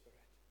Holy Spirit.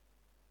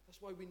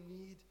 That's why we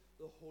need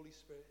the Holy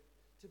Spirit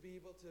to be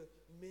able to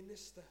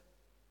minister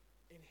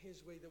in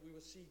His way, that we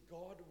will see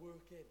God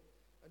working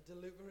and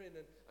delivering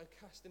and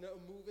casting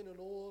out and moving and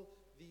all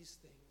these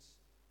things.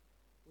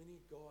 We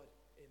need God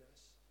in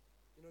us.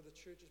 The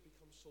church has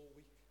become so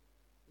weak.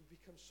 We've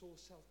become so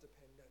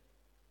self-dependent.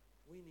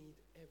 We need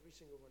every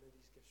single one of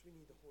these gifts. We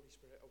need the Holy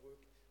Spirit at work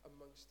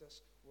amongst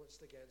us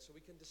once again, so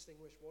we can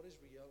distinguish what is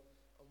real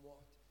and what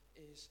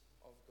is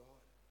of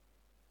God.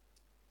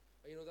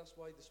 And that's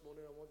why this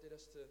morning I wanted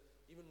us to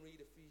even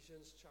read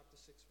Ephesians chapter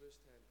 6 verse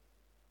 10.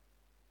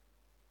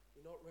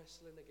 We're not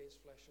wrestling against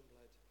flesh and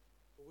blood,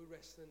 but we're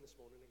wrestling this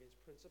morning against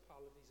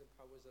principalities and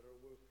powers that are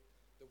at work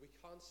that we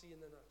can't see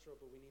in the natural,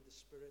 but we need the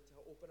Spirit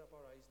to open up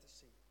our eyes to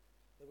see.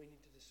 That we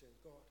need to discern,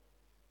 God,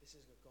 this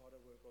is a God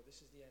at work, or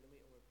this is the enemy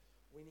at work.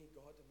 We need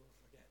God to move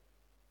again.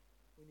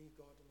 We need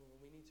God to move,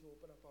 and we need to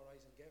open up our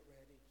eyes and get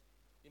ready.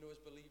 As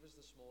believers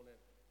this morning,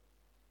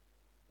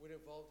 we're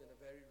involved in a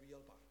very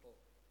real battle,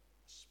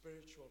 a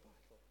spiritual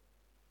battle.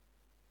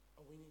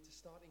 And we need to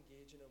start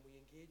engaging, and we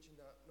engage in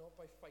that not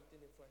by fighting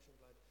in flesh and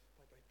blood,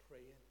 but by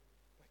praying,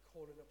 by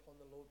calling upon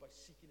the Lord, by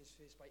seeking His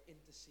face, by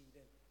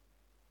interceding.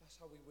 That's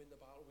how we win the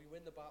battle. We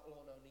win the battle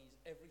on our knees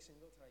every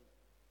single time.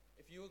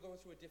 If you are going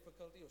through a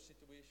difficulty or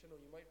situation, or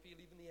you might feel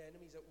even the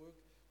enemies at work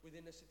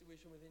within a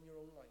situation within your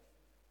own life,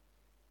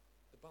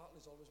 the battle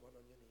is always won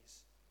on your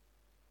knees.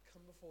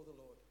 Come before the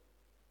Lord.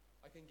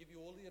 I can give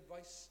you all the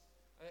advice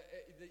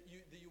that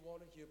you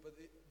want to hear, but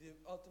the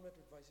ultimate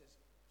advice is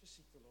just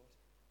seek the Lord.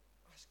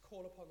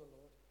 Call upon the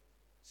Lord.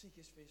 Seek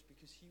His face,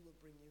 because He will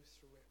bring you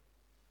through it.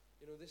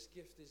 This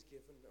gift is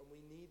given, and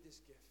we need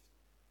this gift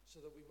so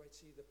that we might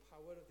see the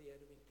power of the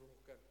enemy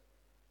broken.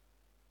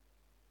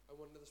 I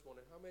wonder this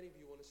morning, how many of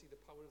you want to see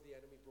the power of the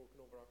enemy broken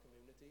over our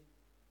community,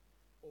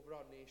 over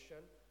our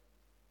nation?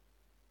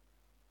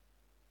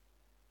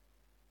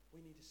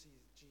 We need to see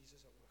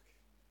Jesus at work.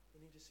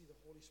 We need to see the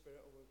Holy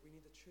Spirit at work. We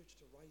need the church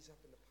to rise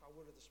up in the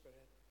power of the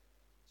Spirit,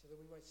 so that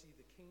we might see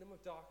the kingdom of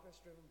darkness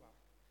driven back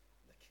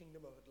and the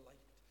kingdom of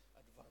light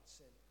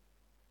advancing.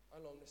 I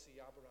long to see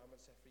Abraham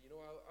and set free.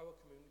 Our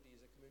community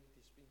is a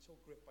community that's been so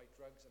gripped by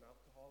drugs and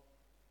alcohol,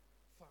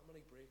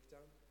 family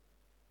breakdown.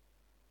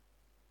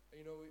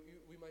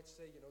 We might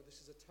say, this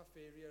is a tough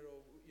area,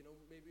 or,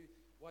 maybe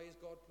why has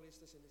God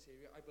placed us in this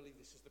area? I believe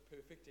this is the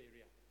perfect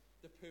area.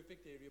 The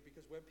perfect area,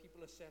 because when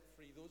people are set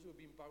free, those who have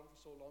been bound for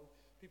so long,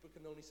 people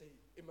can only say,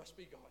 it must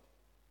be God.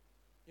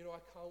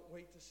 I can't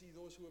wait to see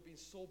those who have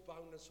been so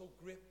bound and so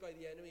gripped by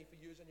the enemy for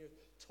years and years,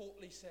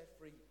 totally set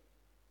free.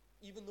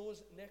 Even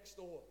those next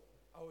door,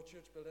 our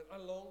church building, I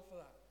long for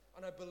that,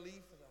 and I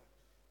believe for that.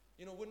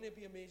 Wouldn't it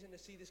be amazing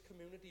to see this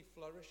community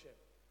flourishing?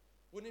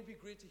 Wouldn't it be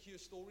great to hear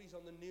stories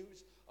on the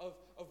news of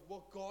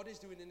what God is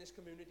doing in this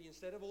community,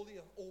 instead of all the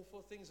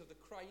awful things of the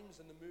crimes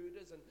and the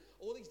murders and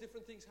all these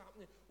different things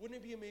happening? Wouldn't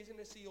it be amazing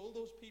to see all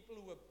those people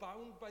who were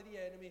bound by the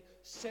enemy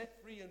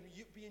set free and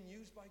being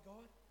used by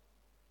God?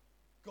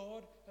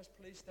 God has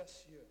placed us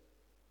here.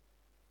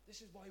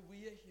 This is why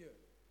we are here.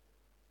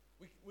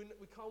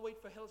 We can't wait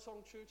for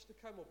Hillsong Church to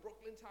come, or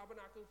Brooklyn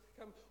Tabernacle to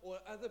come,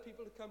 or other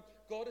people to come.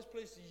 God has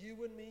placed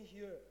you and me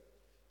here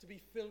to be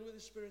filled with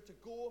the Spirit, to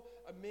go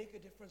and make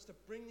a difference, to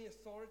bring the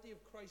authority of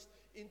Christ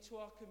into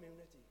our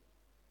community.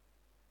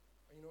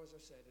 And as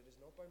I said, it is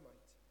not by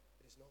might,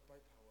 it is not by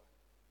power,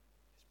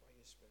 it's by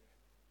His Spirit.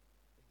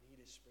 We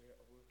need His Spirit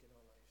at work in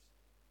our lives.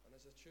 And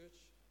as a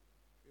church,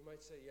 we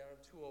might say, yeah,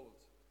 I'm too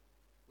old.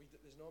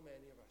 There's not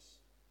many of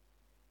us.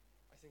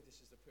 I think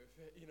this is the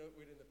perfect,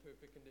 we're in the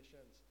perfect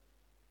conditions.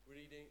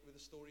 We're reading with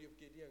the story of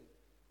Gideon.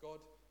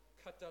 God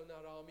cut down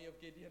that army of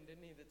Gideon,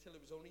 didn't He? Until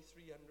it was only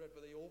 300,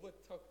 but they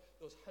overtook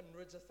those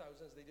hundreds of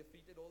thousands. They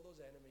defeated all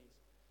those enemies.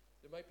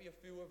 There might be a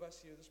few of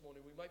us here this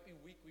morning. We might be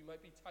weak, we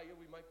might be tired,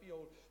 we might be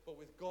old, but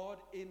with God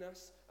in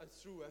us and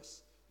through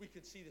us, we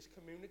could see this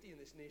community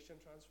and this nation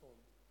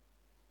transformed.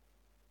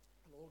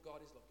 And all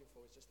God is looking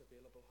for is just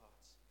available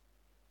hearts.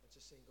 And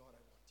just saying, God,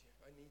 I want you.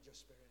 I need your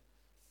Spirit.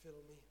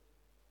 Fill me.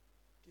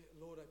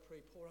 Lord, I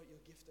pray, pour out your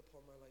gift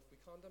upon my life. We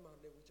can't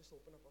demand it. We just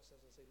open up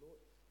ourselves and say,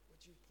 Lord,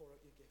 would you pour out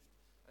your gift?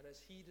 And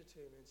as He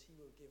determines, He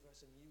will give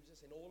us and use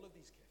us in all of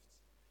these gifts.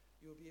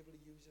 You will be able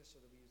to use us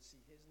so that we would see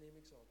His name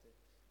exalted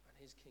and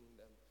His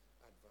kingdom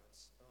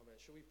advance. Amen.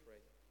 Shall we pray?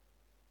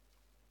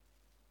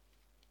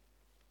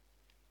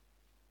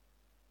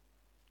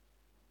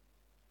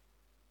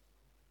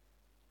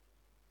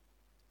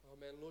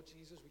 Amen. Lord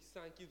Jesus, we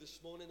thank you this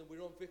morning that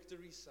we're on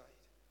victory's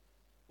side.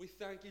 We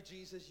thank you,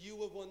 Jesus,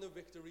 you have won the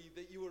victory,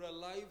 that you are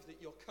alive,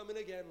 that you're coming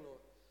again,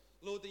 Lord.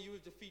 Lord, that you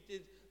have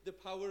defeated the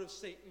power of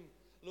Satan.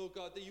 Lord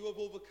God, that you have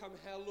overcome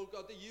hell. Lord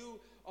God, that you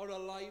are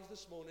alive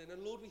this morning.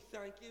 And Lord, we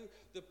thank you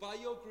that by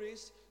your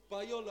grace,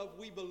 by your love,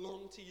 we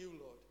belong to you,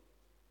 Lord.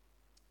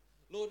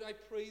 Lord, I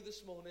pray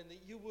this morning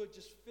that you would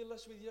just fill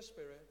us with your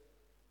Spirit.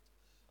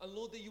 And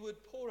Lord, that you would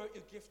pour out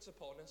your gifts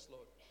upon us,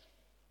 Lord.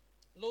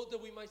 Lord,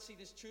 that we might see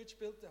this church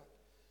built up,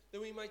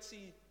 that we might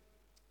see,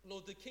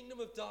 Lord, the kingdom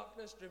of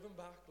darkness driven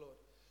back, Lord.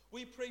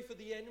 We pray for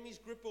the enemy's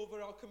grip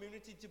over our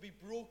community to be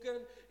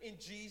broken in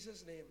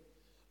Jesus' name.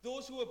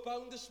 Those who are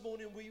bound this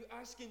morning, we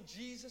ask in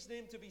Jesus'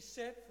 name to be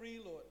set free,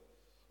 Lord.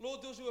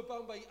 Lord, those who are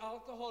bound by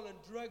alcohol and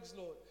drugs,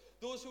 Lord,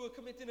 those who are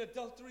committing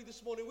adultery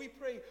this morning, we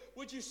pray,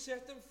 would you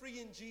set them free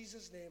in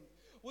Jesus' name?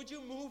 Would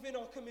you move in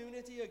our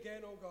community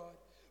again, oh God?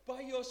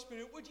 By your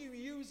Spirit, would you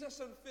use us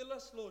and fill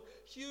us, Lord?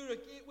 Here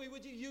at Gateway,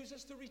 would you use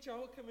us to reach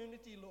our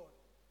community, Lord?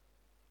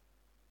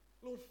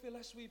 Lord, fill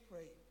us, we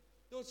pray.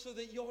 Lord, so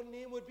that your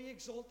name would be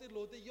exalted,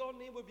 Lord, that your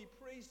name would be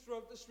praised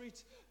throughout the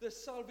streets, that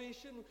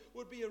salvation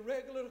would be a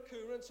regular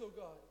occurrence, oh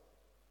God.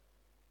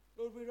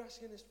 Lord, we're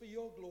asking this for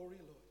your glory,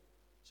 Lord.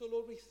 So,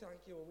 Lord, we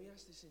thank you, and we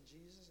ask this in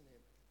Jesus' name.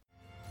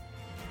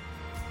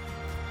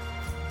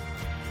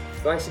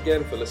 Thanks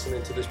again for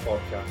listening to this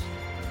podcast.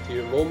 To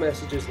hear more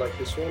messages like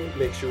this one,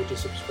 make sure to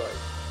subscribe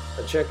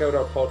and check out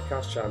our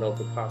podcast channel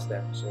for past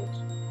episodes.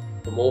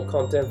 For more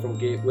content from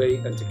Gateway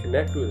and to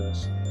connect with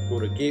us, go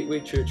to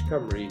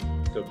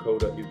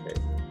gatewaychurchcumry.co.uk.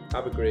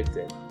 Have a great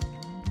day.